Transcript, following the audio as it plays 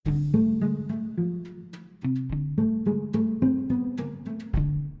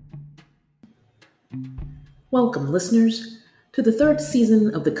Welcome, listeners, to the third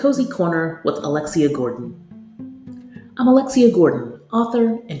season of The Cozy Corner with Alexia Gordon. I'm Alexia Gordon,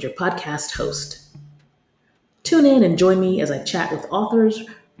 author and your podcast host. Tune in and join me as I chat with authors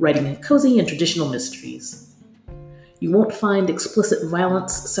writing cozy and traditional mysteries. You won't find explicit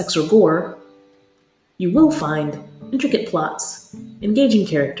violence, sex, or gore. You will find intricate plots, engaging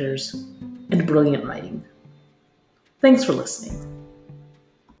characters, and brilliant writing. Thanks for listening.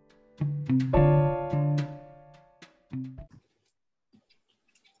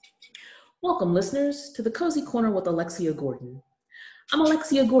 Welcome, listeners, to The Cozy Corner with Alexia Gordon. I'm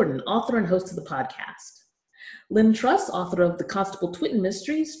Alexia Gordon, author and host of the podcast. Lynne Truss, author of the Constable Twitten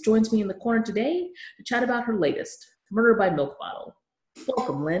Mysteries, joins me in the corner today to chat about her latest, Murder by Milk Bottle.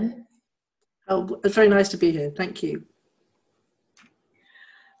 Welcome, Lynne. Oh, it's very nice to be here. Thank you.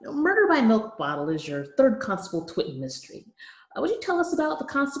 Murder by Milk Bottle is your third Constable Twitten mystery. Would you tell us about the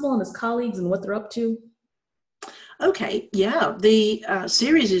constable and his colleagues and what they're up to? Okay, yeah. The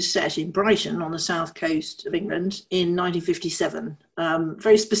series is set in Brighton on the south coast of England in 1957.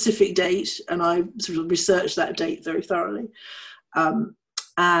 Very specific date, and I sort of researched that date very thoroughly.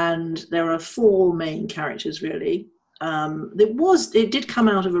 And there are four main characters, really. It did come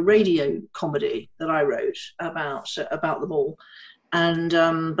out of a radio comedy that I wrote about them all,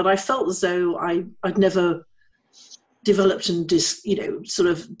 and but I felt as though I'd never developed and sort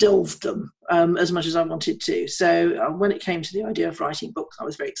of delved them as much as I wanted to. So when it came to the idea of writing books, I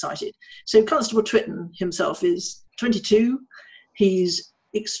was very excited. So Constable Twitten himself is 22. He's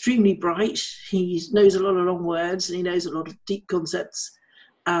extremely bright. He knows a lot of long words and he knows a lot of deep concepts,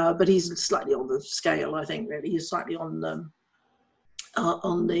 but he's slightly on the scale, I think, really. He's slightly on the what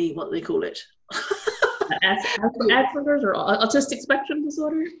do they call it? Asperger's or autistic spectrum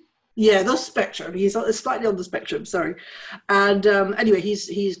disorder? Yeah, the spectrum. He's slightly on the spectrum, sorry. And anyway,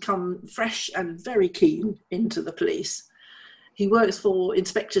 he's come fresh and very keen into the police. He works for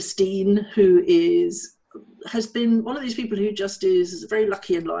Inspector Steen, who has been one of these people who just is very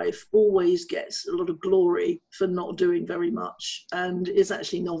lucky in life, always gets a lot of glory for not doing very much, and is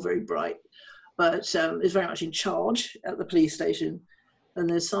actually not very bright, but is very much in charge at the police station. And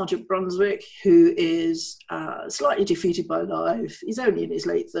there's Sergeant Brunswick, who is slightly defeated by life. He's only in his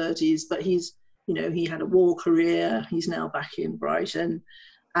late 30s, but he had a war career. He's now back in Brighton.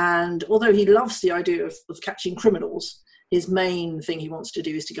 And although he loves the idea of catching criminals, his main thing he wants to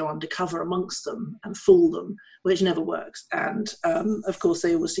do is to go undercover amongst them and fool them, which never works. And of course,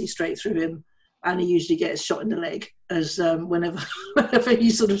 they always see straight through him. And he usually gets shot in the leg, as whenever he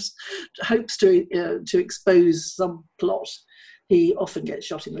sort of hopes to expose some plot, he often gets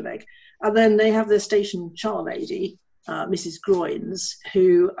shot in the leg. And then they have their station char lady, Mrs. Groynes,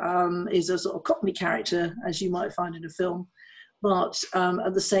 who is a sort of Cockney character, as you might find in a film, but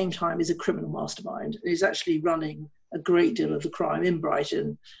at the same time is a criminal mastermind. Is actually running a great deal of the crime in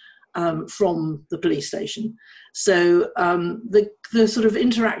Brighton from the police station. So the sort of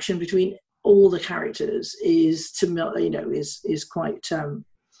interaction between all the characters is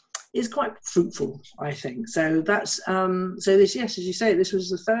quite fruitful, I think. So that's so this, yes, as you say, this was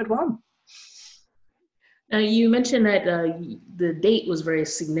the third one. Now, you mentioned that the date was very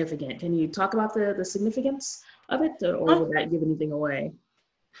significant. Can you talk about the significance of it, or would that give anything away?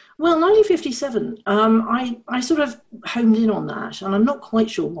 Well, 1957, I sort of homed in on that, and I'm not quite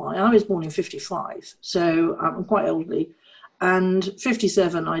sure why. I was born in 55, so I'm quite elderly. And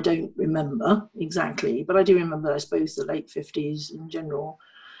 57, I don't remember exactly, but I do remember, I suppose, the late 50s in general.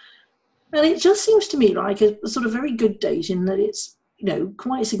 And it just seems to me like a sort of very good date in that it's,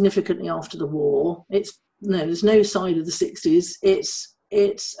 quite significantly after the war. There's no side of the 60s.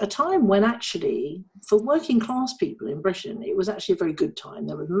 It's a time when actually, for working class people in Britain, it was actually a very good time.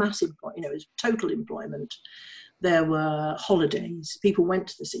 There was massive, it was total employment. There were holidays. People went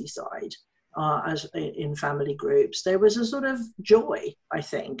to the seaside as in family groups. There was a sort of joy, I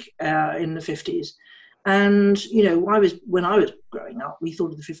think, in the 50s. And, when I was growing up, we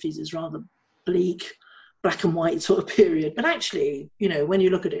thought of the 50s as rather bleak, black and white sort of period. But actually, when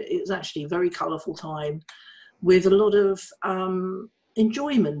you look at it, it's actually a very colourful time with a lot of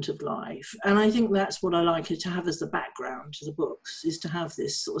enjoyment of life. And I think that's what I like to have as the background to the books, is to have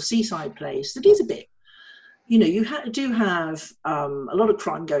this sort of seaside place that is a bit, you do have a lot of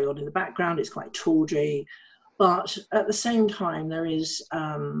crime going on in the background. It's quite tawdry. But at the same time, there is,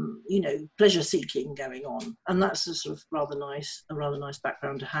 pleasure seeking going on, and that's a sort of rather nice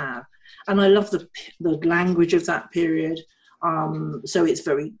background to have. And I love the language of that period. So it's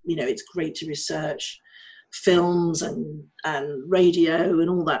very, it's great to research films and radio and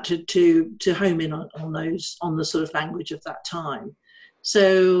all that to home in on the sort of language of that time.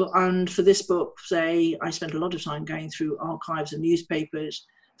 So, and for this book, say, I spent a lot of time going through archives and newspapers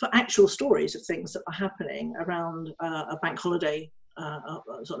for actual stories of things that were happening around a bank holiday, a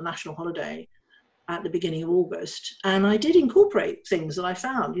sort of national holiday at the beginning of August. And I did incorporate things that I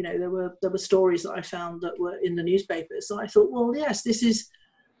found. You know, there were stories that I found that were in the newspapers. So I thought, well, yes,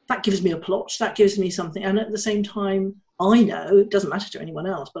 that gives me a plot, that gives me something. And at the same time, I know, it doesn't matter to anyone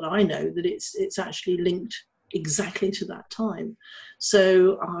else, but I know that it's actually linked exactly to that time.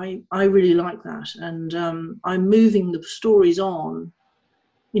 So I really like that. And I'm moving the stories on.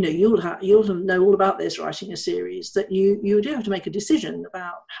 You know, you'll know all about this writing a series, that you do have to make a decision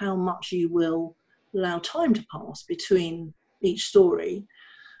about how much you will allow time to pass between each story.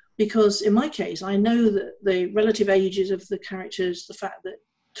 Because in my case, I know that the relative ages of the characters, the fact that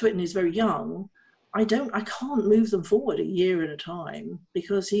Twitten is very young, I can't move them forward a year at a time,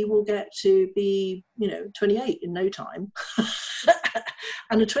 because he will get to be, 28 in no time.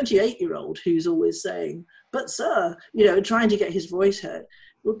 And a 28-year-old who's always saying, "But sir," trying to get his voice heard,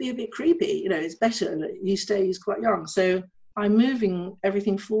 will be a bit creepy. It's better that he stays quite young. So I'm moving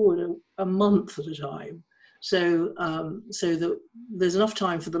everything forward a month at a time. So that there's enough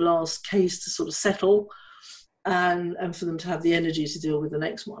time for the last case to sort of settle, and for them to have the energy to deal with the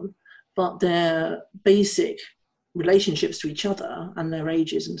next one. But their basic relationships to each other and their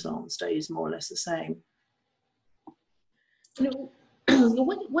ages and so on stays more or less the same.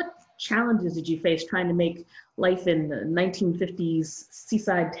 What challenges did you face trying to make life in the 1950s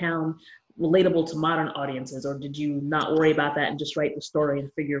seaside town relatable to modern audiences, or did you not worry about that and just write the story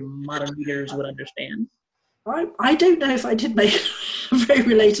and figure modern readers would understand? I don't know if I did make it very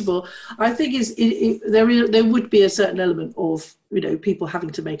relatable. I think there would be a certain element of people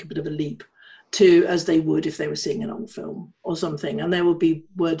having to make a bit of a leap to, as they would if they were seeing an old film or something, and there would be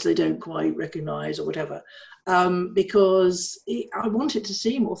words they don't quite recognise or whatever, because I want it to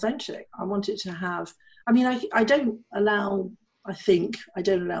seem authentic. I want it to have. I mean, I don't allow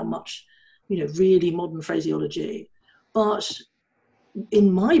much, really modern phraseology, but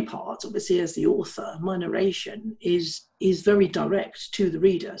in my part, obviously, as the author, my narration is very direct to the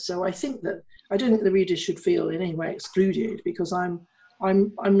reader. So I don't think the reader should feel in any way excluded, because I'm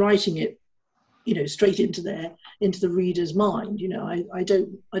writing it, straight into the reader's mind. I don't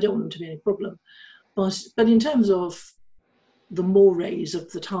want them to be any problem. But in terms of the mores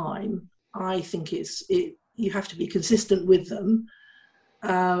of the time, I think you have to be consistent with them,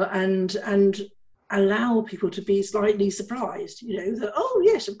 and allow people to be slightly surprised, that, oh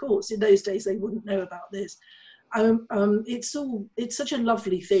yes, of course, in those days they wouldn't know about this. It's such a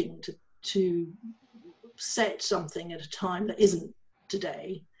lovely thing to set something at a time that isn't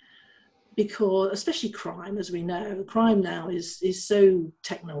today, because especially crime, as we know, crime now is so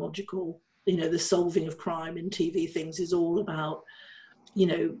technological. The solving of crime in TV things is all about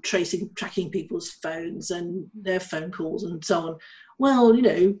tracking people's phones and their phone calls and so on. Well,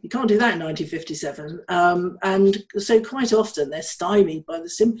 you can't do that in 1957. And so quite often they're stymied by the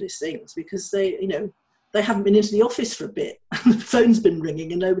simplest things, because they haven't been into the office for a bit and the phone's been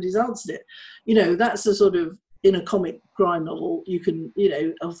ringing and nobody's answered it. That's the sort of, in a comic crime novel, you can,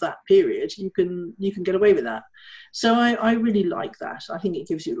 of that period, you can get away with that. So I really like that. I think it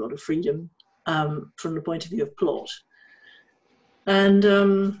gives you a lot of freedom from the point of view of plot. And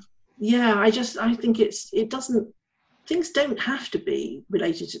I think things don't have to be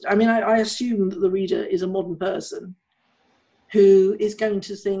related to. I mean, I assume that the reader is a modern person who is going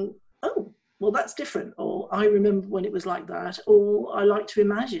to think, oh, well, that's different, or I remember when it was like that, or I like to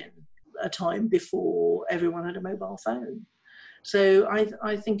imagine a time before everyone had a mobile phone. So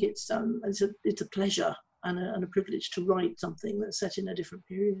I think it's a pleasure and a privilege to write something that's set in a different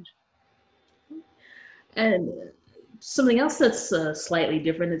period. And something else that's slightly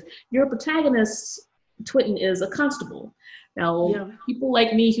different is your protagonist, Twitten, is a constable. Now, people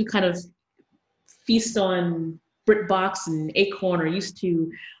like me who kind of feast on BritBox and Acorn are used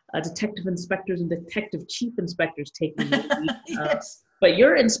to detective inspectors and detective chief inspectors taking the lead. Yes. But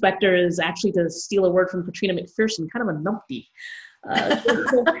your inspector is actually, to steal a word from Katrina McPherson, kind of a numpty.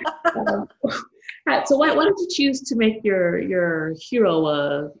 So why did you choose to make your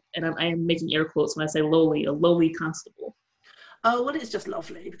hero, and I am making air quotes when I say lowly, a lowly constable? Oh, well, it's just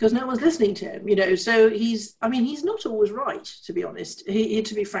lovely because no one's listening to him, so he's not always right, to be honest.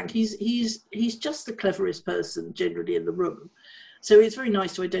 To be frank, he's just the cleverest person generally in the room. So it's very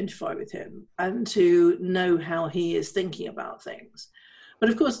nice to identify with him and to know how he is thinking about things. But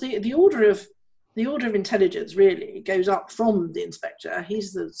of course, the order of intelligence really goes up from the inspector.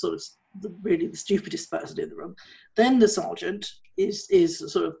 He's the sort of really the stupidest person in the room. Then the sergeant is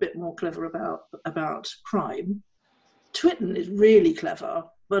sort of a bit more clever about crime. Twitten is really clever,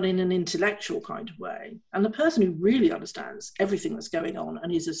 but in an intellectual kind of way. And the person who really understands everything that's going on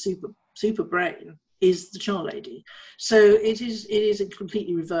and is a super brain is the Char Lady. So it is a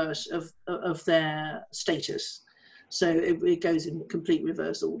completely reverse of their status. So it goes in complete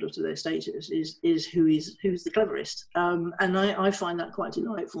reverse order to their status, is who's the cleverest. And I find that quite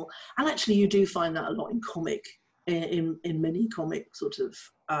delightful. And actually you do find that a lot in many comic sort of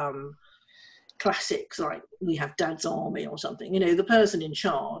classics, like we have Dad's Army or something. The person in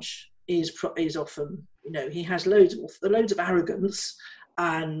charge is often, he has loads of arrogance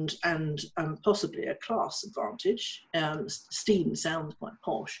and possibly a class advantage. Steam sounds quite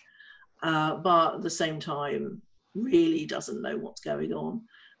posh, but at the same time really doesn't know what's going on.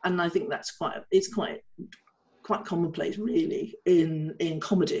 And I think that's quite commonplace really in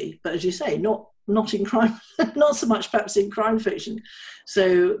comedy, but as you say, not in crime, not so much perhaps in crime fiction.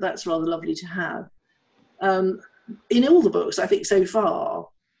 So that's rather lovely to have. In all the books, I think so far,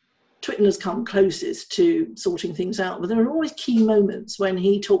 Twitten has come closest to sorting things out, but there are always key moments when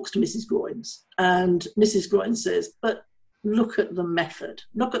he talks to Mrs. Groynes, and Mrs. Groynes says, but look at the method,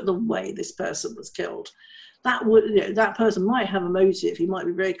 look at the way this person was killed. That person might have a motive, he might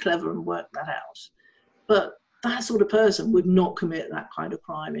be very clever and work that out, but that sort of person would not commit that kind of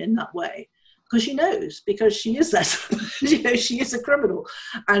crime in that way, because she knows, because she is that, she is a criminal,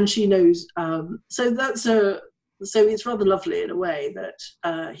 and she knows. So it's rather lovely in a way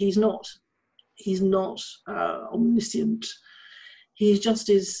that he's not omniscient. He just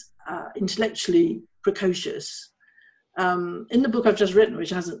is intellectually precocious. In the book I've just written,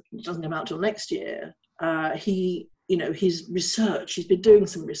 which doesn't come out till next year, his research, he's been doing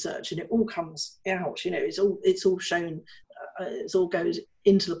some research, and it all comes out, it's all shown, it all goes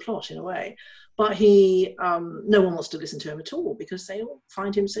into the plot in a way, but no one wants to listen to him at all because they all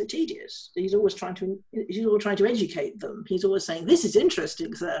find him so tedious. He's always trying to educate them. He's always saying, this is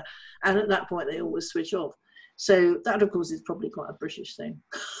interesting, sir, and at that point they always switch off. So that, of course, is probably quite a British thing.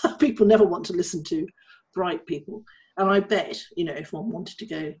 People never want to listen to bright people. And I bet, if one wanted to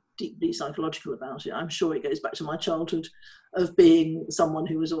go deeply psychological about it, I'm sure it goes back to my childhood of being someone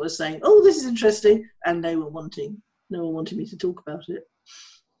who was always saying, oh, this is interesting, and no one wanting me to talk about it.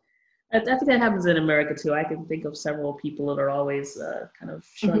 I think that happens in America too. I can think of several people that are always kind of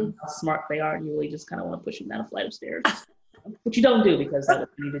showing how smart they are, and you really just kind of want to push them down a flight of stairs. Which you don't do, because that would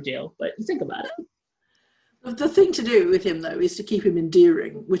lead you to jail, but you think about it. The thing to do with him, though, is to keep him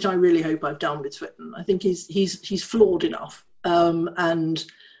endearing, which I really hope I've done with Twitten. I think he's flawed enough, and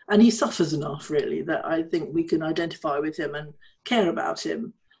he suffers enough, really, that I think we can identify with him and care about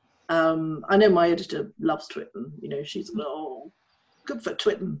him. I know my editor loves Twitten. She's good for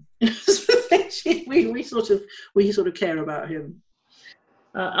Twitten. we sort of care about him.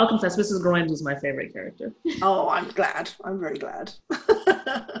 I'll confess, Mrs. Groynes was my favorite character. Oh, I'm glad. I'm very glad.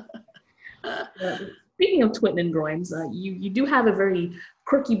 Speaking of Twitten and Groynes, you do have a very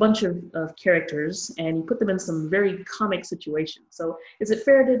quirky bunch of characters, and you put them in some very comic situations. So is it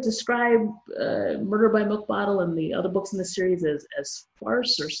fair to describe Murder by Milk Bottle and the other books in the series as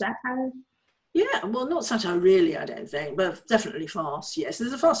farce or satire? Yeah, well, not satire really, I don't think, but definitely farce, yes.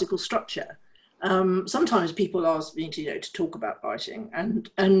 There's a farcical structure. Sometimes people ask me to talk about writing, and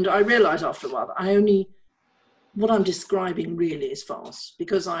I realise after a while that what I'm describing really is farce,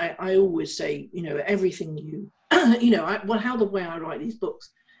 because I always say, everything how the way I write these books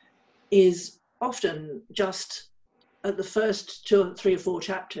is often just at the first 2 or 3 or 4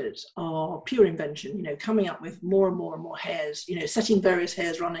 chapters are pure invention, coming up with more and more and more hairs, setting various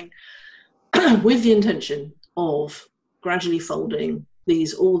hairs running with the intention of gradually folding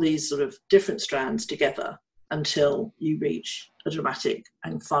all these sort of different strands together until you reach a dramatic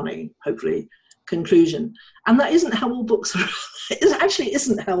and funny, hopefully, conclusion. And that isn't how all books are. It actually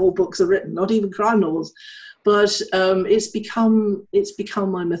isn't how all books are written, not even crime novels. But it's become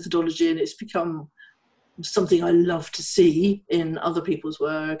my methodology, and it's become something I love to see in other people's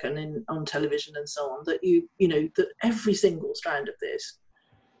work and on television and so on. That that every single strand of this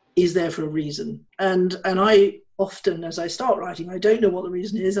is there for a reason. And I often, as I start writing, I don't know what the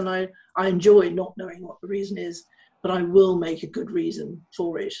reason is, and I enjoy not knowing what the reason is. But I will make a good reason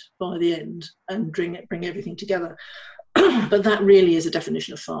for it by the end and bring everything together. But that really is a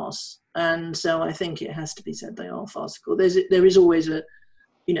definition of farce. And so I think it has to be said they are farcical. There is always a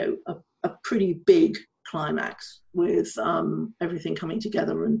pretty big climax with everything coming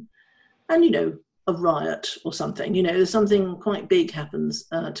together and a riot or something. There's something quite big happens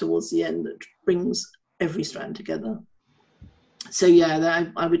towards the end that brings every strand together. So yeah,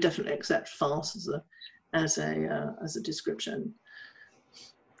 I would definitely accept farce as a description.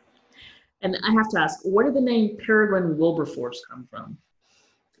 And I have to ask, where did the name Peregrine Wilberforce come from?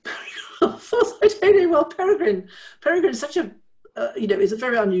 I don't know. Well, Peregrine is such a, is a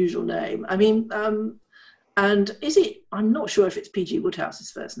very unusual name. I mean, and is it? I'm not sure if it's P.G.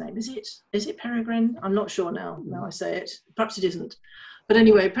 Wodehouse's first name. Is it Peregrine? I'm not sure now. Now I say it. Perhaps it isn't. But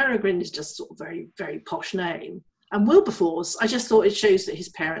anyway, Peregrine is just sort of very, very posh name. And Wilberforce, I just thought it shows that his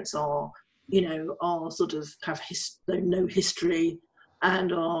parents are, are sort of no history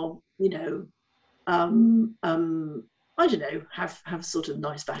and are, I don't know, have sort of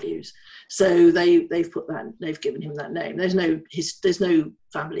nice values. So they've given him that name. There's no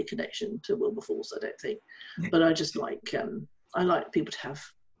family connection to Wilberforce, I don't think. But I just like I like people to have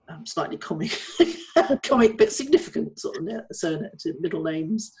slightly comic but significant sort of middle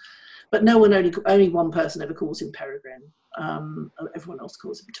names. But no one, only one person ever calls him Peregrine. Everyone else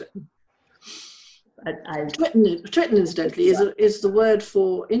calls him Twitten. Twitten, incidentally, is the word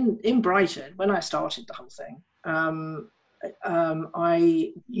for in Brighton. When I started the whole thing,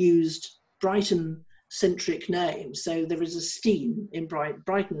 I used Brighton-centric names. So there is a Steam in Brighton.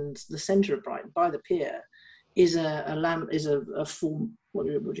 Brighton's the centre of Brighton, by the pier, is a form. What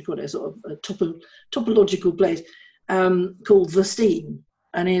do you call it? A sort of a topological place called the Steam,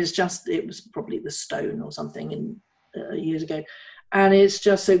 and it was probably the Stone or something years ago. And it's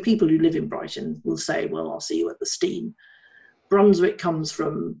just so people who live in Brighton will say, well, I'll see you at the Steam. Brunswick comes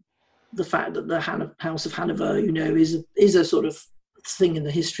from the fact that the House of Hanover, is a sort of thing in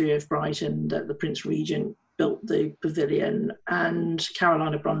the history of Brighton, that the Prince Regent built the pavilion, and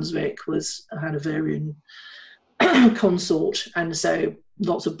Carolina Brunswick was a Hanoverian consort, and so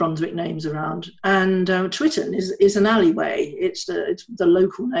lots of Brunswick names around. And Twitten is an alleyway. It's the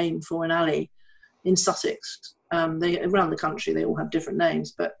local name for an alley in Sussex. Around the country, they all have different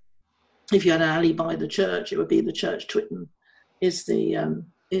names, but if you had an alley by the church, it would be the Church Twitten. Is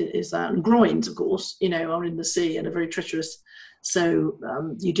that? And groins, of course, are in the sea and are very treacherous. So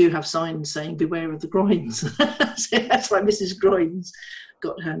you do have signs saying "Beware of the groins." So that's why Mrs. Groins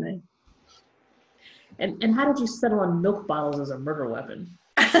got her name. And how did you settle on milk bottles as a murder weapon?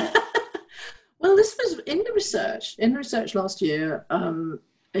 Well, this was in the research last year.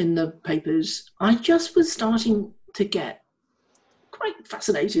 In the papers, I just was starting to get quite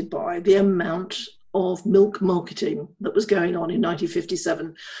fascinated by the amount of milk marketing that was going on in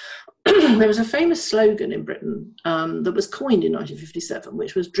 1957. There was a famous slogan in Britain that was coined in 1957,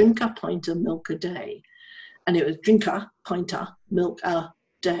 which was "Drink a pint of milk a day," and it was "Drink a pint of milk a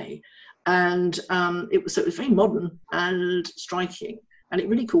day," and it was very modern and striking. And it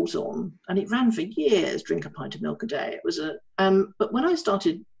really caught on, and it ran for years. Drink a pint of milk a day. It was but when I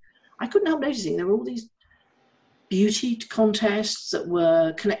started, I couldn't help noticing there were all these beauty contests that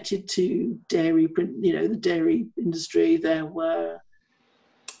were connected to dairy, the dairy industry. There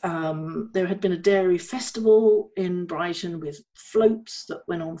had been a dairy festival in Brighton with floats that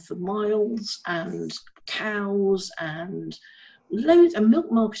went on for miles, and cows and loads. And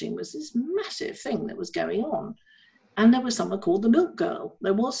milk marketing was this massive thing that was going on. And there was someone called the Milk Girl.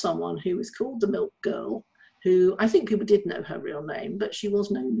 There was someone who was called the Milk Girl, who I think people did know her real name, but she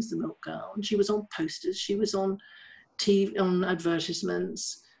was known as the Milk Girl. And she was on posters, she was on TV, on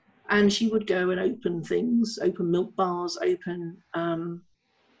advertisements, and she would go and open things, open milk bars, open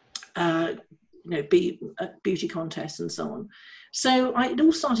beauty contests and so on. So it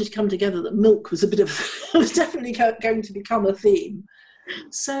all started to come together that milk was was definitely going to become a theme.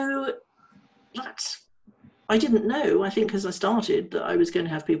 So I didn't know, I think, as I started, that I was going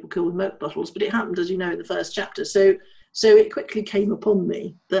to have people killed with milk bottles, but it happened, as you know, in the first chapter. So it quickly came upon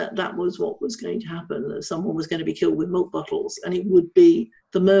me that was what was going to happen, that someone was going to be killed with milk bottles, and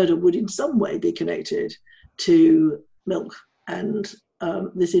the murder would in some way be connected to milk and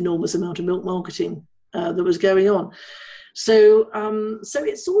this enormous amount of milk marketing that was going on. So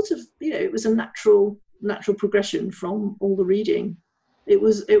it's sort of, it was a natural progression from all the reading. It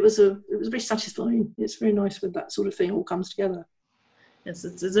was very satisfying. It's very nice when that sort of thing all comes together. Yes,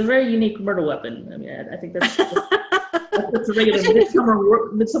 it's a very unique murder weapon. I mean, I think that's a regular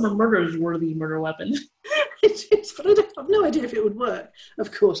Midsummer Murders worthy murder weapon. It is, but I have no idea if it would work.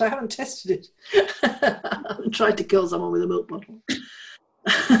 Of course, I haven't tested it. I tried to kill someone with a milk bottle.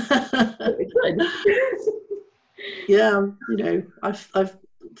 It could. Yeah, I've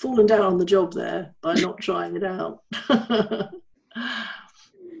fallen down on the job there by not trying it out.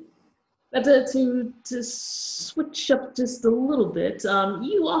 But to switch up just a little bit,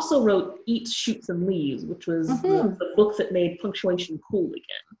 you also wrote Eat, Shoots, and Leaves, which was the book that made punctuation cool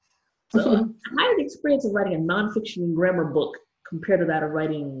again. So how did the experience of writing a nonfiction grammar book compare to that of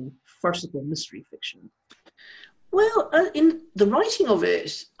writing farcical mystery fiction? Well, in the writing of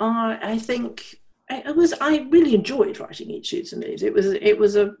it, I think I really enjoyed writing Eat, Shoots and Leaves. It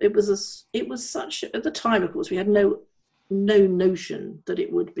was such, at the time, of course, we had no notion that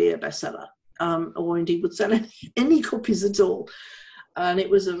it would be a bestseller, or indeed would sell any copies at all. And it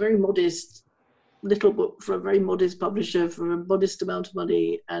was a very modest little book for a very modest publisher for a modest amount of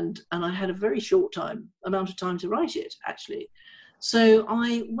money, and I had a very short amount of time to write it, actually. So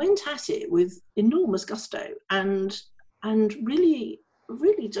I went at it with enormous gusto and really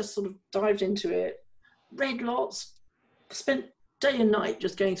just sort of dived into it, read lots, spent day and night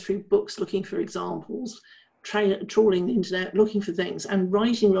just going through books, looking for examples, trawling the internet, looking for things, and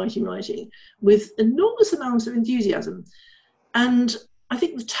writing with enormous amounts of enthusiasm. And I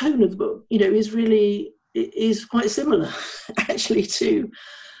think the tone of the book, is quite similar actually to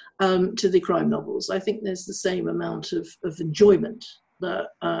the crime novels. I think there's the same amount of enjoyment that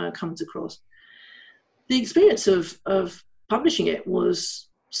comes across. The experience of publishing it was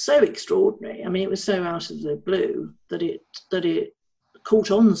so extraordinary. I mean, it was so out of the blue that it caught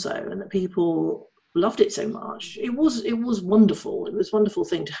on so, and that people loved it so much. It was wonderful. It was a wonderful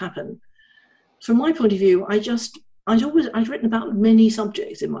thing to happen. From my point of view, I'd written about many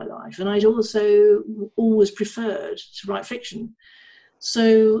subjects in my life, and I'd also always preferred to write fiction.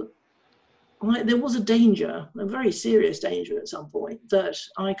 So there was a very serious danger at some point, that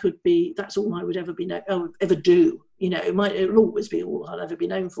that's all I would ever do. It'll always be all I'll ever be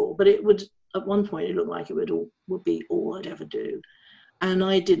known for, but it would, at one point, it looked like it would be all I'd ever do. And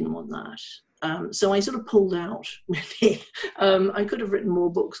I didn't want that. So I sort of pulled out, really. I could have written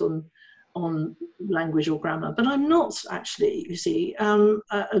more books on language or grammar, but I'm not actually, you see,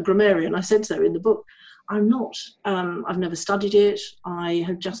 a grammarian. I said so in the book. I'm not. I've never studied it. I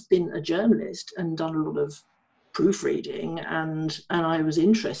have just been a journalist and done a lot of proofreading, and I was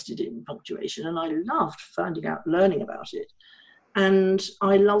interested in punctuation, and I loved learning about it, and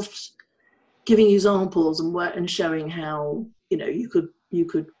I loved giving examples and showing how you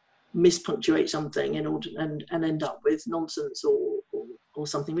could mispunctuate something in order and end up with nonsense or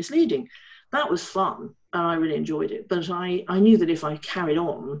something misleading. That was fun, and I really enjoyed it. But I knew that if I carried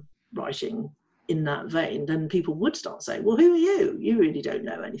on writing in that vein, then people would start saying, well, who are you? You really don't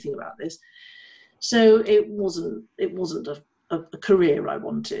know anything about this. So it wasn't a career I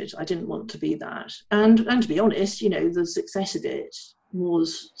wanted. I didn't want to be that. And to be honest, the success of it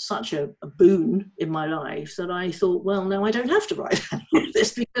was such a boon in my life that I thought, well, no, I don't have to write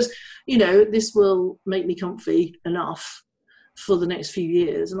this, because, this will make me comfy enough for the next few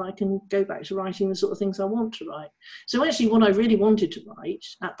years, and I can go back to writing the sort of things I want to write. So actually what I really wanted to write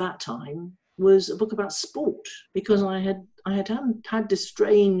at that time was a book about sport, because I had this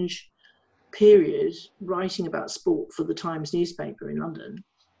strange period writing about sport for the Times newspaper in London.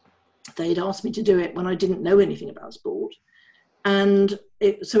 They'd asked me to do it when I didn't know anything about sport, and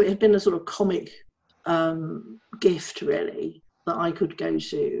it had been a sort of comic gift, really, that I could go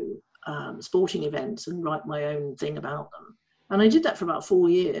to sporting events and write my own thing about them. And I did that for about 4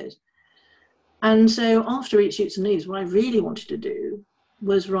 years. And so after Eat, Shoots and Leaves, what I really wanted to do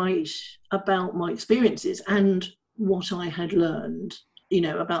was write about my experiences and what I had learned,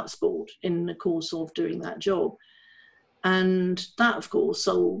 about sport in the course of doing that job. And that, of course,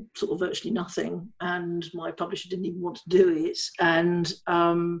 sold sort of virtually nothing, and my publisher didn't even want to do it. And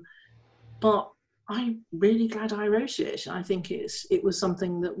but I'm really glad I wrote it. I think it was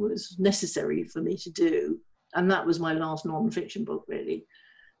something that was necessary for me to do, and that was my last non-fiction book, really.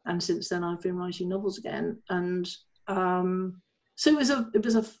 And since then, I've been writing novels again. And so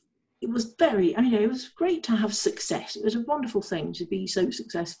it was very, it was great to have success. It was a wonderful thing to be so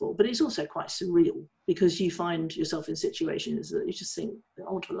successful, but it's also quite surreal, because you find yourself in situations that you just think,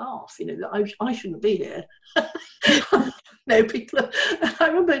 I want to laugh, that I shouldn't be here. People. I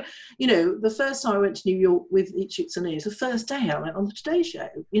remember, the first time I went to New York with Eat, Shoots and Leaves, the first day I went on the Today Show,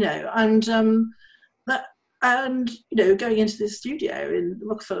 and going into this studio in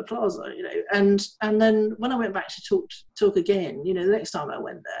Rockefeller Plaza, and then when I went back to talk again, the next time I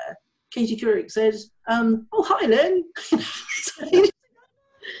went there, Katie Couric said, "Oh, hi, Lynne."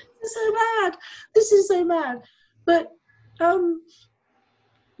 This is so bad. But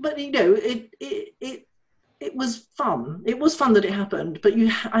it was fun. It was fun that it happened, but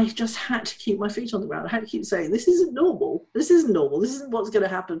I just had to keep my feet on the ground. I had to keep saying, this isn't normal. This isn't normal. This isn't what's going to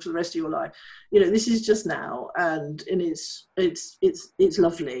happen for the rest of your life. This is just now, and it's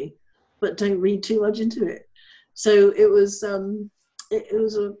lovely, but don't read too much into it. So it was an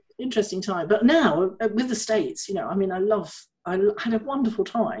interesting time. But now with the States, I had a wonderful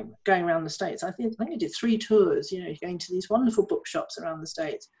time going around the States. I think I did 3 tours, going to these wonderful bookshops around the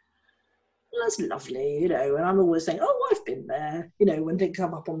States. that's lovely, you know, and I'm always saying, oh, I've been there, you know, when they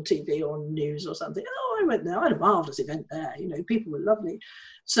come up on TV or on news or something. Oh, I went there. I had a marvellous event there. You know, people were lovely.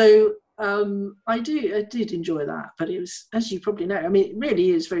 So I did enjoy that. But it was, as you probably know, I mean, it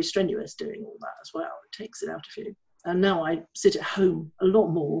really is very strenuous doing all that as well. It takes it out of you. And now I sit at home a lot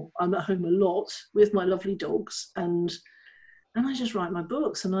more. I'm at home a lot with my lovely dogs, and I just write my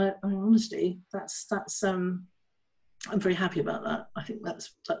books. And I honestly, that's I'm very happy about that. I think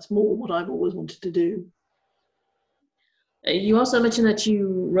that's more what I've always wanted to do. You also mentioned that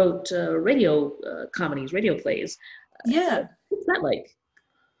you wrote radio comedies, radio plays. Yeah. What's that like?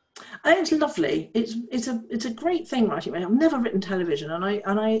 It's lovely. It's a great thing writing. I've never written television, and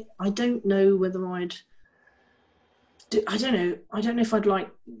I don't know whether I don't know if I'd like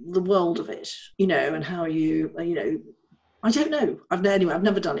the world of it, you know, and how you know, I don't know. I've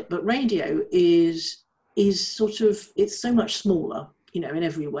never done it, but radio is sort of, it's so much smaller, you know, in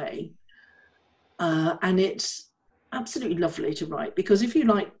every way, and it's absolutely lovely to write, because if you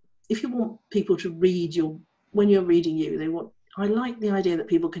want people to read when you're reading I like the idea that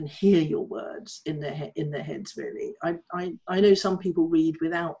people can hear your words in their heads, really. I know some people read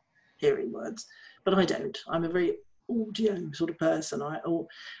without hearing words, but I don't. I'm a very audio sort of person, or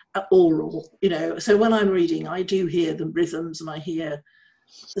oral, you know. So when I'm reading, I do hear the rhythms, and I hear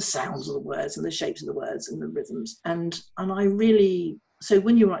the sounds of the words and the shapes of the words and the rhythms. And I really, so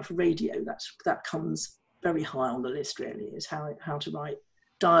when you write for radio, that comes very high on the list, really, is how to write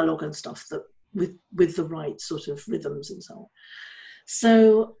dialogue and stuff that with the right sort of rhythms and so on.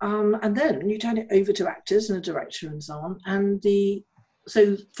 So and then you turn it over to actors and a director and so on. And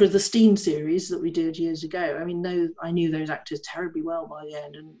so for the Steen series that we did years ago, I mean, I knew those actors terribly well by the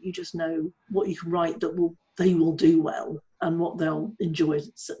end, and you just know what you can write that they will do well and what they'll enjoy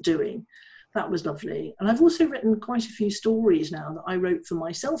doing. That was lovely. And I've also written quite a few stories now that I wrote for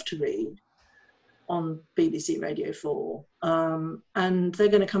myself to read on BBC Radio 4. And they're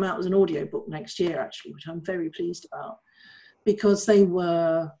going to come out as an audiobook next year, actually, which I'm very pleased about, because I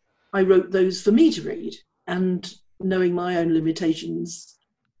wrote those for me to read. And knowing my own limitations,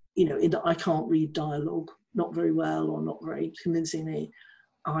 you know, in that I can't read dialogue not very well or not very convincingly,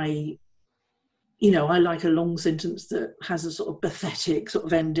 I like a long sentence that has a sort of pathetic sort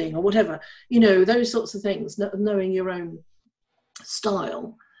of ending or whatever, you know, those sorts of things, knowing your own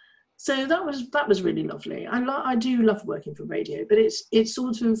style. So that was really lovely. I do love working for radio, but it's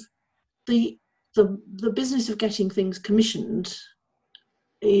sort of the business of getting things commissioned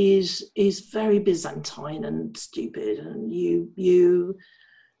is very Byzantine and stupid, and you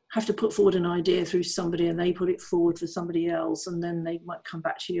have to put forward an idea through somebody, and they put it forward for somebody else, and then they might come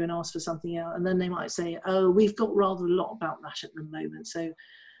back to you and ask for something else, and then they might say, oh, we've got rather a lot about that at the moment, so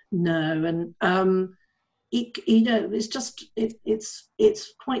no. And you know, it's just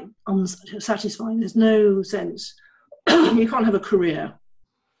it's quite unsatisfying. There's no sense. You can't have a career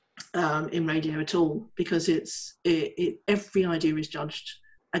in radio at all, because every idea is judged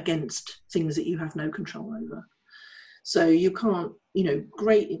against things that you have no control over. So you can't, you know,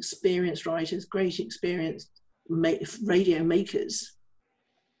 great experienced writers, great experienced radio makers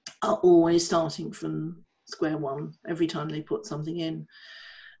are always starting from square one every time they put something in.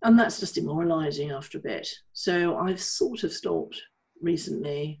 And that's just demoralising after a bit. So I've sort of stopped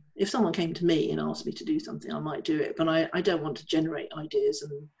recently. If someone came to me and asked me to do something, I might do it. But I don't want to generate ideas.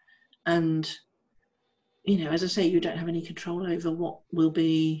 And you know, as I say, you don't have any control over what will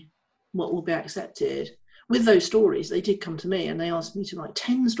be accepted. With those stories, they did come to me and they asked me to write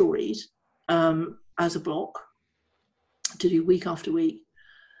 10 stories as a block to do week after week.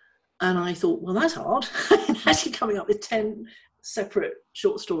 And I thought, well, that's hard. Actually coming up with 10 separate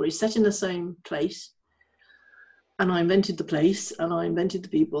short stories set in the same place. And I invented the place and I invented the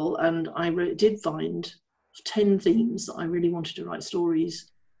people, and I did find 10 themes that I really wanted to write stories.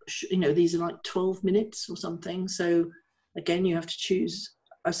 You know, these are like 12 minutes or something. So again, you have to choose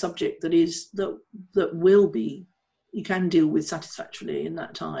a subject that will be, you can deal with satisfactorily in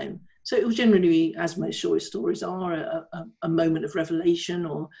that time. So it will generally be, as most short stories are, a moment of revelation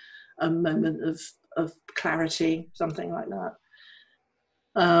or a moment of clarity, something like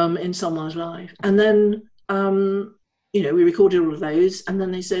that, in someone's life. And then, you know, we recorded all of those, and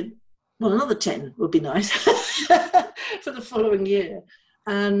then they said, well, another 10 would be nice for the following year.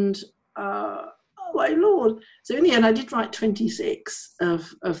 And oh my Lord. So in the end, I did write 26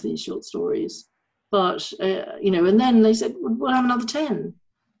 of these short stories. But, you know, and then they said, we'll have another 10.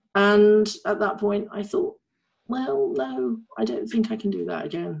 And at that point, I thought, well, no, I don't think I can do that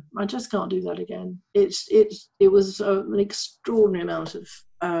again. I just can't do that again. It was an extraordinary amount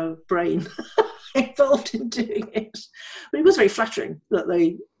of brain involved in doing it. But it was very flattering that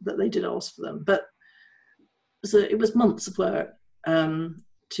they did ask for them. But so it was months of work and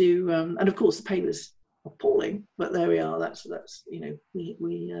of course the pay was appalling. But there we are. That's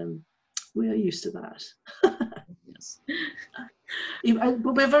we are used to that. Yes.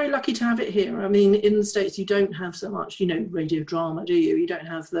 But we're very lucky to have it here. I mean, in the States, you don't have so much, radio drama, do you? You don't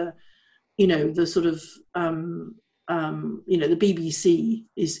have the sort of, the BBC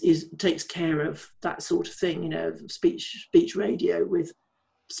takes care of that sort of thing, speech radio with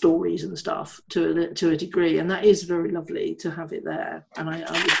stories and stuff to a degree, and that is very lovely to have it there. And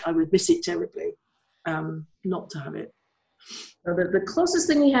I would miss it terribly, not to have it. So the closest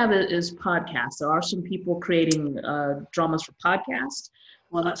thing we have is podcasts. There are some people creating dramas for podcasts.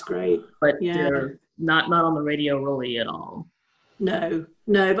 Well, that's great. But they're not on the radio really at all. No,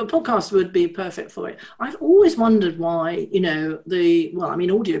 but podcasts would be perfect for it. I've always wondered why,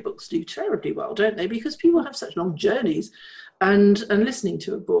 audiobooks do terribly well, don't they? Because people have such long journeys, and listening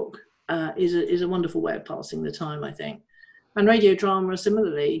to a book is a wonderful way of passing the time, I think. And radio drama,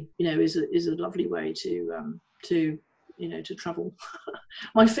 similarly, is a lovely way to travel.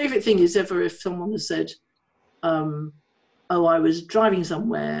 My favourite thing is ever if someone has said, I was driving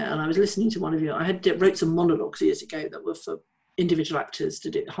somewhere and I was listening to one of you. I wrote some monologues years ago that were for individual actors to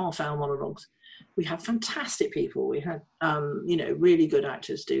do half-hour monologues. We had fantastic people. We had, really good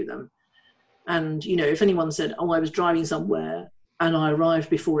actors do them. And, if anyone said, I was driving somewhere and I arrived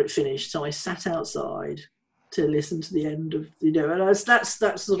before it finished, so I sat outside to listen to the end of, and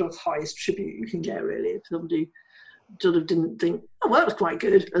that's sort of highest tribute you can get, really, if somebody sort of didn't think, that was quite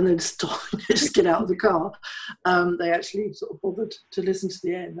good, and then just get out of the car. They actually sort of bothered to listen to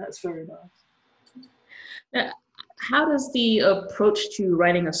the end. That's very nice. How does the approach to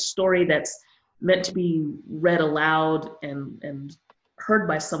writing a story that's meant to be read aloud and heard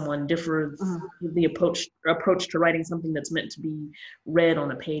by someone differ from the approach to writing something that's meant to be read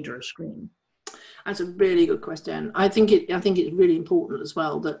on a page or a screen? That's a really good question. I think it's really important as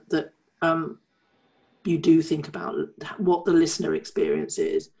well that you do think about what the listener experience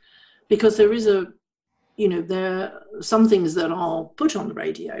is, because there is there are some things that are put on the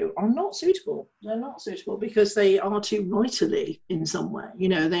radio are not suitable. They're not suitable because they are too writerly in some way.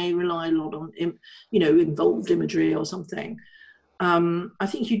 They rely a lot on, involved imagery or something. I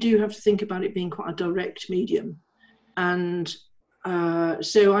think you do have to think about it being quite a direct medium. And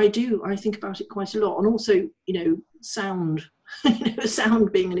so I think about it quite a lot. And also, sound,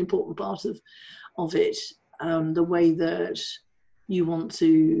 sound being an important part of it, the way that you want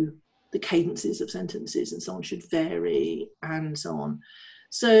to, the cadences of sentences and so on should vary and so on.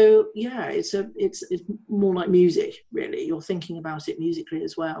 So yeah, it's more like music, really. You're thinking about it musically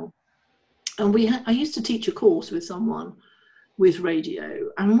as well. And I used to teach a course with someone with radio,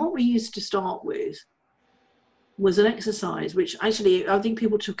 and what we used to start with was an exercise which actually I think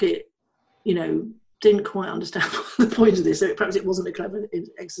people took it, didn't quite understand the point of this, so perhaps it wasn't a clever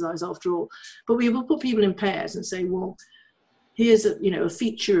exercise after all. But we will put people in pairs and say, well, here's a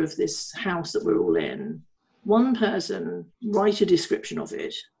feature of this house that we're all in. One person write a description of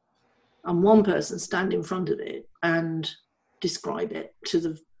it, and one person stand in front of it and describe it to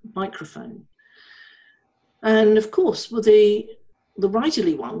the microphone. And of course, well, the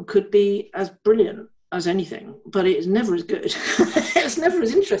writerly one could be as brilliant as anything, but it's never as good. It's never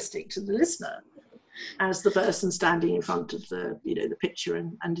as interesting to the listener as the person standing in front of the picture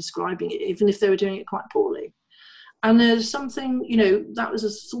and describing it, even if they were doing it quite poorly. And there's something, that was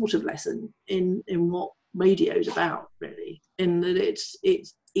a sort of lesson in what radio is about, really, in that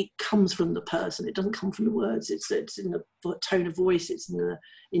it comes from the person. It doesn't come from the words. It's in the tone of voice. It's in the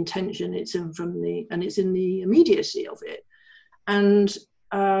intention. It's in the immediacy of it. And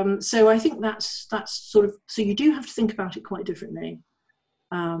so I think that's sort of, so you do have to think about it quite differently.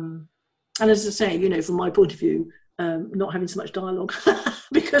 And as I say, from my point of view, not having so much dialogue,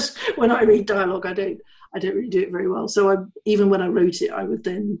 because when I read dialogue, I don't really do it very well. So even when I wrote it, I would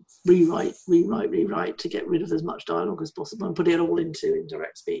then rewrite to get rid of as much dialogue as possible and put it all into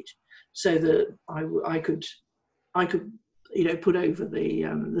indirect speech, so that I could put over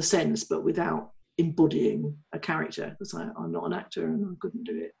the sense, but without embodying a character, because I'm not an actor and I couldn't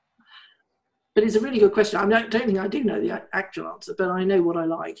do it. But it's a really good question. I don't think I do know the actual answer, but I know what I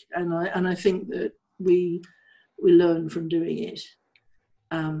like, and I think that we learn from doing it.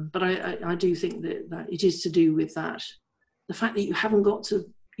 But I do think that it is to do with that, the fact that you haven't got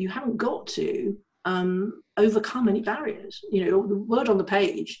to overcome any barriers. The word on the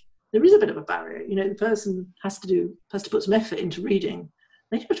page, there is a bit of a barrier. The person has to put some effort into reading.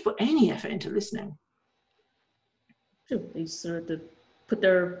 They don't have to put any effort into listening. Sure, they sort of put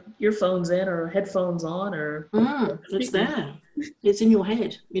their earphones in or headphones on or it's there. It's in your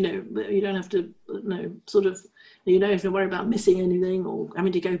head, you know. You don't have to, you don't have to worry about missing anything or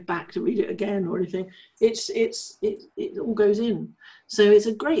having to go back to read it again or anything. It all goes in. So it's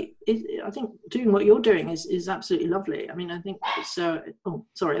a great, I think doing what you're doing is absolutely lovely. I mean, I think it's, oh,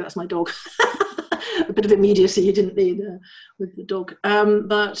 sorry, that's my dog. A bit of immediacy you didn't need with the dog.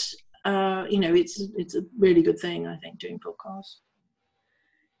 But you know, it's a really good thing, I think, doing podcasts.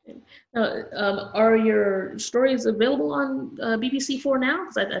 Are your stories available on BBC4 now?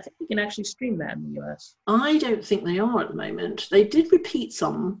 Because I think you can actually stream that in the US. I don't think they are at the moment. They did repeat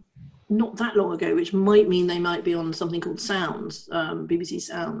some not that long ago, which might mean they might be on something called Sounds, BBC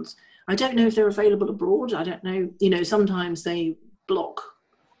Sounds. I don't know if they're available abroad. I don't know. You know, sometimes they block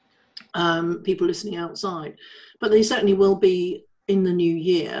people listening outside, but they certainly will be in the new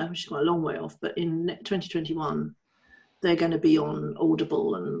year, which is quite a long way off, but in 2021 they're going to be on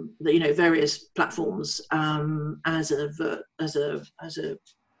Audible and, you know, various platforms as a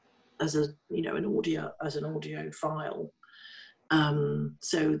you know, an audio file.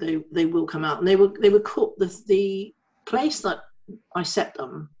 So they will come out, and they were caught. The place that I set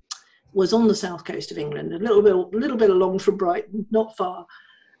them was on the south coast of England, a little bit along from Brighton, not far.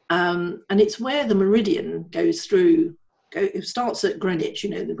 And it's where the meridian goes through. It starts at Greenwich, you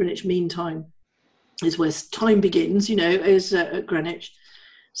know, the Greenwich Mean Time is where time begins, you know, is at Greenwich.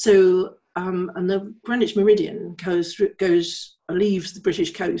 So, and the Greenwich Meridian leaves the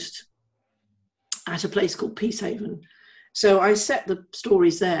British coast at a place called Peacehaven. So I set the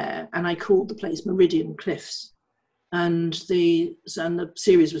stories there, and I called the place Meridian Cliffs. And the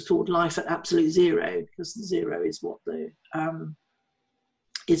series was called Life at Absolute Zero, because the zero is what the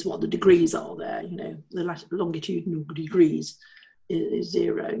degrees are there, you know, the longitudinal degrees is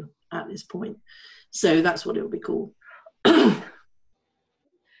zero at this point. So that's what it will be called.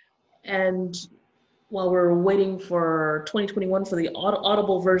 And while we're waiting for 2021 for the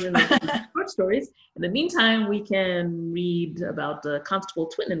audible version of short stories, in the meantime, we can read about the Constable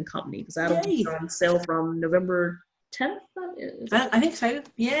Twitton Company, because that'll be on sale from November 10th. I think so.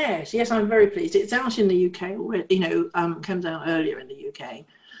 Yes, I'm very pleased. It's out in the UK already. You know, comes out earlier in the UK.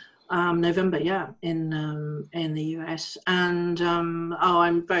 November, in the US, and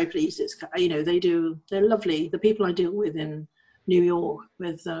I'm very pleased. It's, you know, they're lovely. The people I deal with in New York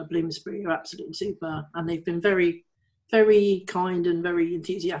with Bloomsbury are absolutely super, and they've been very, very kind and very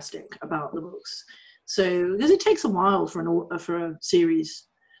enthusiastic about the books. So, because it takes a while for a series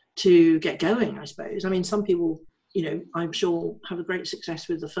to get going, I suppose. I mean, some people, you know, I'm sure have a great success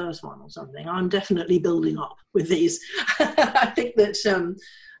with the first one or something. I'm definitely building up with these. I think that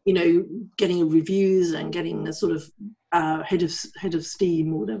you know, getting reviews and getting a sort of head of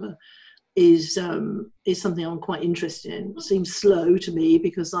steam or whatever is something I'm quite interested in. It seems slow to me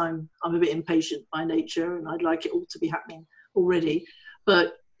because I'm a bit impatient by nature, and I'd like it all to be happening already.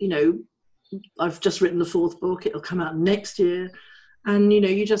 But, you know, I've just written the fourth book. It'll come out next year, and, you know,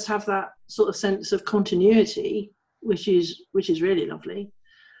 you just have that sort of sense of continuity, which is really lovely,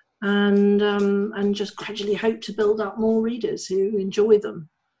 and just gradually hope to build up more readers who enjoy them.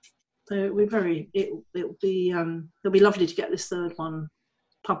 So it'll be lovely to get this third one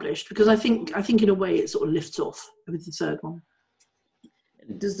published, because I think in a way it sort of lifts off with the third one.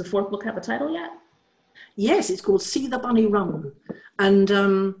 Does the fourth book have a title yet? Yes, it's called See the Bunny Run, and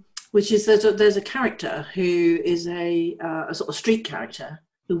which is there's a character who is a sort of street character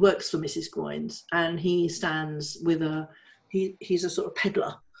who works for Mrs. Groynes, and he stands with he's a sort of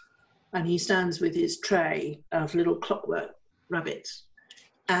peddler, and he stands with his tray of little clockwork rabbits.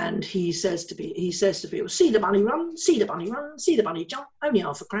 And he says to people, see the bunny run, see the bunny run, see the bunny jump, only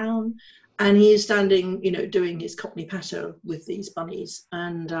half a crown. And he is standing, you know, doing his Cockney patter with these bunnies.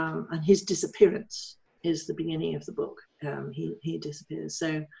 And his disappearance is the beginning of the book. He disappears.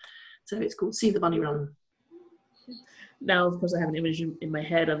 So it's called See the Bunny Run. Now, of course, I have an image in my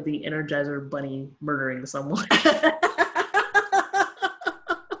head of the Energizer Bunny murdering someone.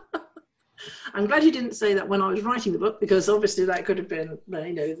 I'm glad you didn't say that when I was writing the book, because obviously that could have been,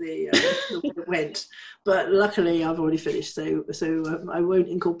 you know, the way it went. But luckily, I've already finished, so I won't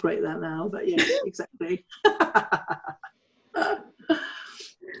incorporate that now. But yes, exactly.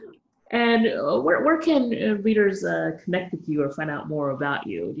 And where can readers connect with you or find out more about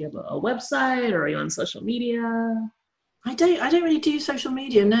you? Do you have a website, or are you on social media? I don't really do social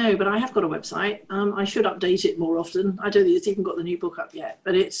media, no, but I have got a website. I should update it more often. I don't think it's even got the new book up yet,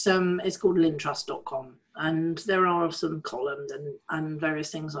 but it's called lynnetruss.com, and there are some columns and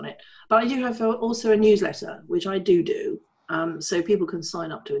various things on it. But I do have also a newsletter, which I do. So people can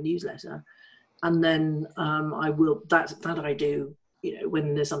sign up to a newsletter, and then I do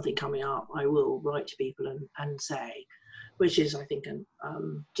when there's something coming up, I will write to people and say, which is, I think,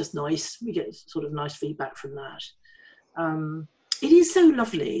 just nice. We get sort of nice feedback from that. It is so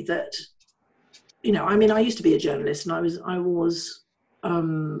lovely that, I used to be a journalist, and I was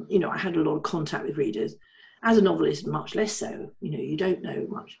I had a lot of contact with readers. As a novelist, much less so. You don't know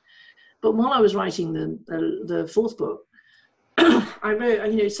much. But while I was writing the fourth book, I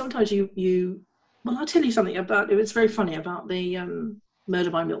wrote. Sometimes well, I'll tell you something about it. It's very funny about the Murder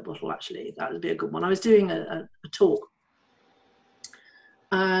by Milk Bottle. Actually, that would be a good one. I was doing a talk,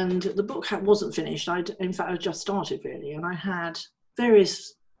 and the book wasn't finished. In fact, I just started really, and I had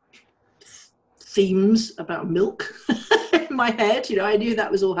various themes about milk in my head. I knew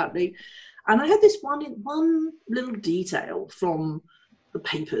that was all happening, and I had this one little detail from the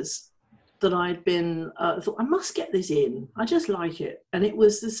papers that I'd been thought, I must get this in. I just like it. And it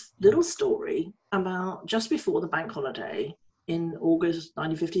was this little story about just before the bank holiday in August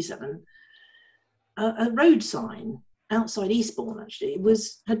 1957, a road sign outside Eastbourne actually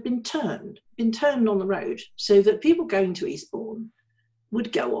had been turned on the road so that people going to Eastbourne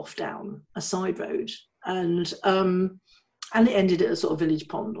would go off down a side road, and it ended at a sort of village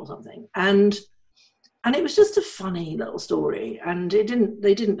pond or something. And it was just a funny little story, and they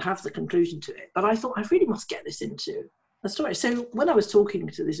didn't have the conclusion to it. But I thought, I really must get this into a story. So when I was talking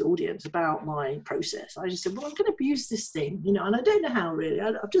to this audience about my process, I just said, well, I'm going to use this thing, and I don't know how really.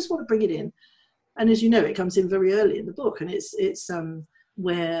 I just want to bring it in. And as you know, it comes in very early in the book, and it's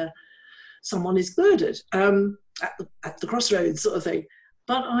where someone is murdered at the crossroads sort of thing.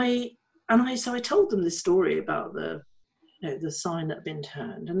 But so I told them this story about the sign that had been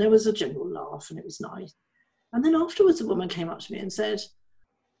turned, and there was a general laugh, and it was nice. And then afterwards, a woman came up to me and said,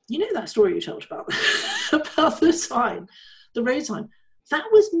 that story you told about about the sign, the road sign, that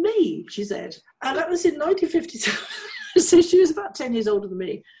was me, she said. And that was in 1952. So she was about 10 years older than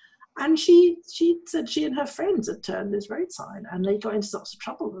me. And she said she and her friends had turned this road sign, and they got into lots of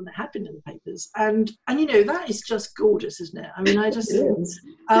trouble, and it had been in the papers. And that is just gorgeous, isn't it? I mean, I just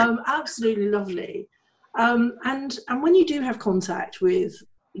absolutely lovely. And when you do have contact with,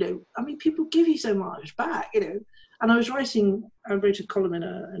 people give you so much back, And I wrote a column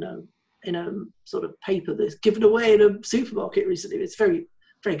in a sort of paper that's given away in a supermarket recently. It's a very,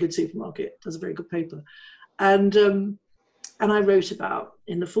 very good supermarket, does a very good paper. And I wrote about,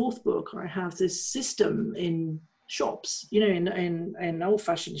 in the fourth book, I have this system in shops, in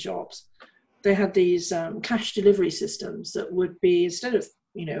old-fashioned shops. They had these cash delivery systems that would be, instead of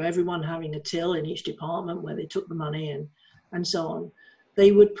everyone having a till in each department where they took the money and so on,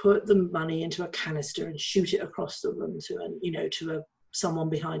 they would put the money into a canister and shoot it across the room to someone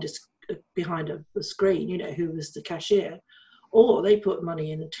behind a screen, who was the cashier. Or they put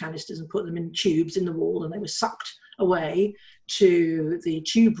money in the canisters and put them in tubes in the wall, and they were sucked away to the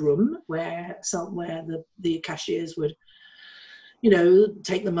tube room where the cashiers would,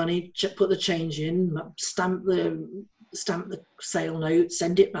 take the money, put the change in, stamp the sale note,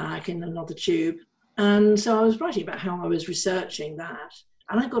 send it back in another tube. And so I was writing about how I was researching that.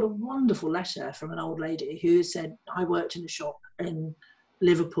 And I got a wonderful letter from an old lady who said, I worked in a shop in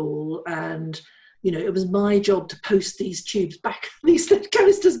Liverpool, and it was my job to post these tubes back, these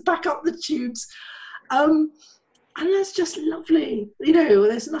canisters back up the tubes. And that's just lovely.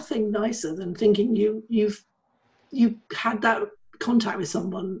 There's nothing nicer than thinking you've had that contact with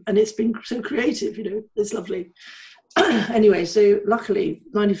someone, and it's been so creative, it's lovely. Anyway, so luckily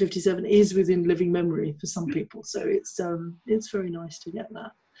 1957 is within living memory for some people, so it's very nice to get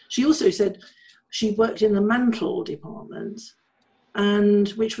that. She also said she worked in the mantle department, and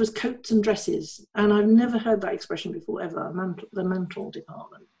which was coats and dresses, and I've never heard that expression before ever, the mantle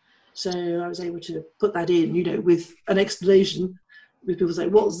department. So I was able to put that in, with an explanation, with people say,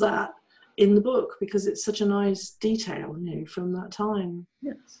 what's that, in the book, because it's such a nice detail, from that time.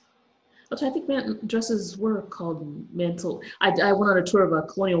 Yes. Which I think dresses were called mantle. I went on a tour of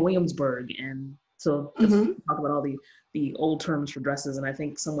Colonial Williamsburg, and so talk about all the old terms for dresses, and I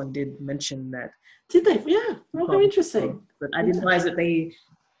think someone did mention that. Did they? Yeah. Oh, how interesting. But I didn't realize that they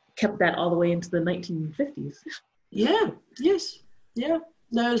kept that all the way into the 1950s. Yeah. Yes. Yeah.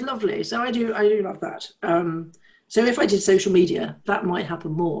 No, it's lovely. So I do love that. So if I did social media, that might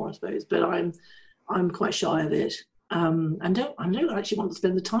happen more, I suppose. But I'm quite shy of it. And I don't actually want to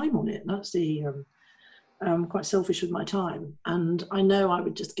spend the time on it. That's I'm quite selfish with my time, and I know I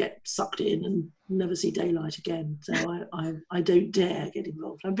would just get sucked in and never see daylight again. So I don't dare get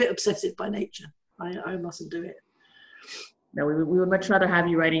involved. I'm a bit obsessive by nature. I mustn't do it. No, we would much rather have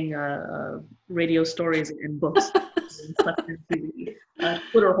you writing radio stories and books stuff into the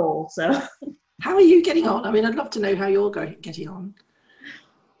Twitter hole. So, how are you getting on? I mean, I'd love to know how you're getting on.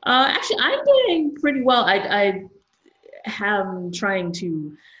 Actually, I'm doing pretty well. I am trying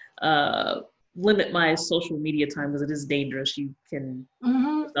to limit my social media time because it is dangerous. You can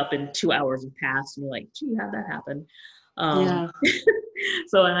Mm-hmm. up in 2 hours have passed, and you're like, "Gee, how'd that happen?" Um, Yeah.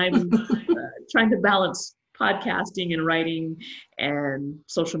 so I'm trying to balance podcasting and writing and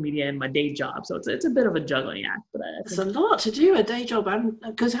social media and my day job. So it's a bit of a juggling act, but I It's think a lot to do, a day job, and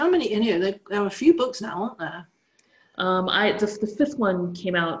because how many? There are a few books now, aren't there? the fifth one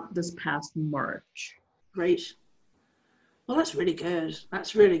came out this past March. Great. Well, that's really good.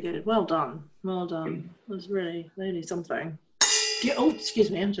 That's really good. Well done. Well done. That's really something.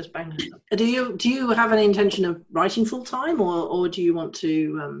 Excuse me, I'm just banging. Do you have any intention of writing full time, or do you want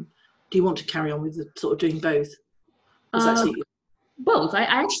to carry on with the sort of doing both? Does that Uh, suit you? Both. I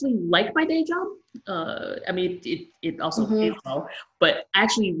actually like my day job. I mean, it also pays Mm-hmm. well, but I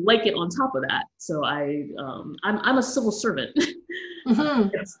actually like it on top of that. So I'm a civil servant. Mm-hmm.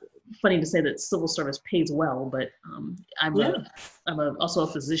 It's funny to say that civil service pays well, but Yeah. also a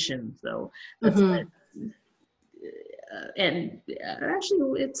physician, so that's Mm-hmm. and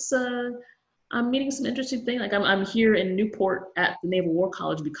actually it's I'm meeting some interesting things. Like I'm here in Newport at the Naval War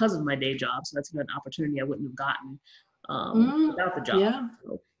College because of my day job, so that's an opportunity I wouldn't have gotten Mm-hmm. without the job. Yeah.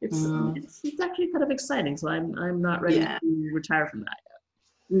 So Mm. it's actually kind of exciting. So I'm not ready Yeah. to retire from that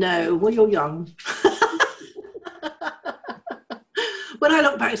No. Well, you're young. When I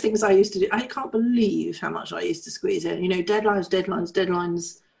look back at things I used to do, I can't believe how much I used to squeeze in.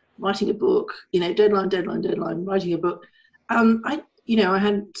 Deadlines, writing a book, deadline, writing a book. I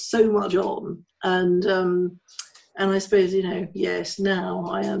had so much on, and I suppose, yes, now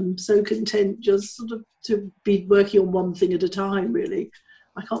I am so content just sort of to be working on one thing at a time, really.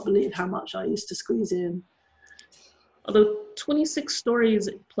 I can't believe how much I used to squeeze in. Although 26 stories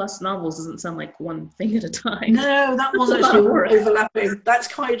plus novels doesn't sound like one thing at a time. No, that was That's a lot of actually all work. overlapping. That's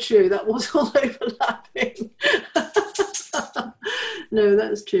quite true. That was all overlapping. No,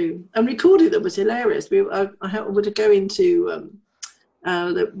 that's true. And recording them was hilarious. I would go into,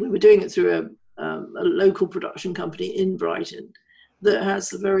 we were doing it through a local production company in Brighton that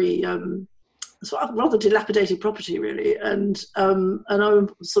has a very sort of rather dilapidated property, really. And I'm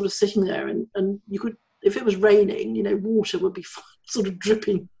sort of sitting there, and you could, if it was raining, water would be sort of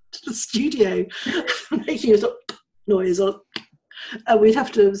dripping to the studio, making a sort of noise, and we'd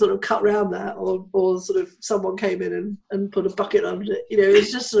have to sort of cut around that, or sort of someone came in and put a bucket under it. It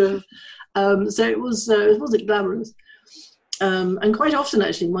was just sort of, so it wasn't glamorous. And quite often,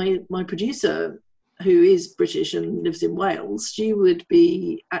 actually, my producer, who is British and lives in Wales, she would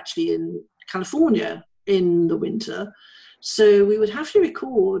be actually in California in the winter. So we would have to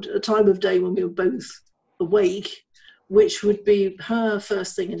record a time of day when we were both awake, which would be her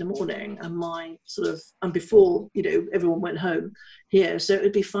first thing in the morning and my and before, everyone went home here. So it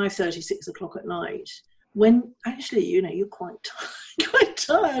would be 5:30, 6 o'clock at night, when actually, you're quite tired.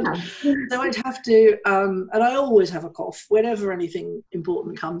 So I'd have to, and I always have a cough. Whenever anything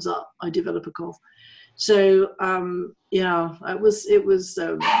important comes up, I develop a cough. So yeah, it was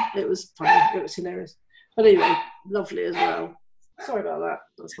funny. It was hilarious. But anyway, lovely as well. Sorry about that.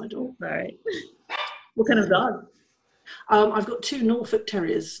 That's my dog. All right. What kind of dog? I've got 2 Norfolk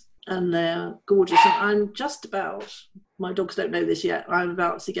Terriers, and they're gorgeous. And I'm just about, my dogs don't know this yet, I'm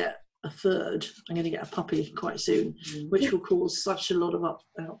about to get a third. I'm going to get a puppy quite soon, which will cause such a lot of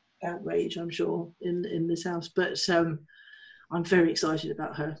outrage, I'm sure, in this house. But I'm very excited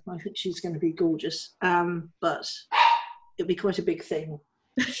about her. I think she's going to be gorgeous. But it'll be quite a big thing.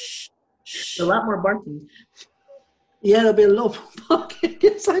 A lot more barking. Yeah, there'll be a lot more barking.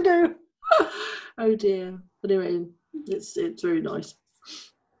 Yes, I know. Oh dear. But anyway, it's very nice.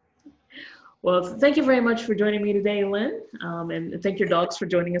 Well, thank you very much for joining me today, Lynn. And thank your dogs for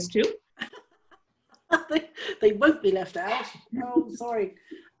joining us too. They won't be left out. Oh, sorry.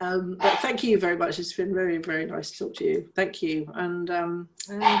 But thank you very much. It's been very, very nice to talk to you. Thank you, and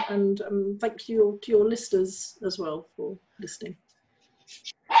thank you to your listeners as well for listening.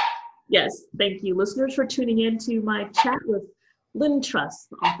 Yes, thank you, listeners, for tuning in to my chat with Lynne Truss,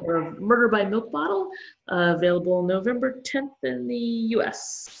 author of Murder by Milk Bottle, available November 10th in the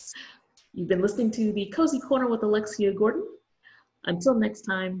US. You've been listening to The Cozy Corner with Alexia Gordon. Until next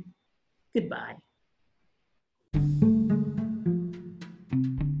time, goodbye.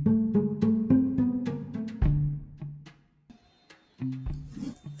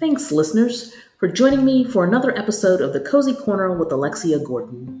 Thanks, listeners, for joining me for another episode of The Cozy Corner with Alexia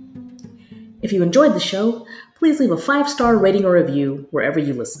Gordon. If you enjoyed the show, please leave a 5-star rating or review wherever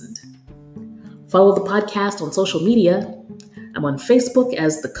you listened. Follow the podcast on social media. I'm on Facebook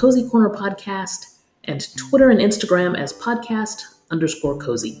as The Cozy Corner Podcast and Twitter and Instagram as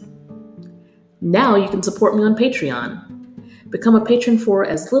 _cozy. Now you can support me on Patreon. Become a patron for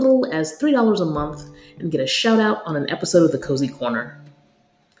as little as $3 a month and get a shout out on an episode of The Cozy Corner.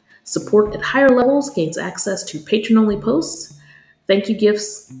 Support at higher levels gains access to patron-only posts, thank you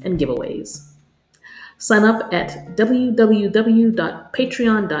gifts, and giveaways. Sign up at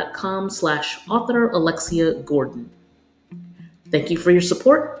www.patreon.com/author Alexia Gordon. Thank you for your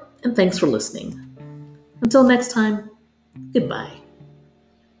support, and thanks for listening. Until next time, goodbye.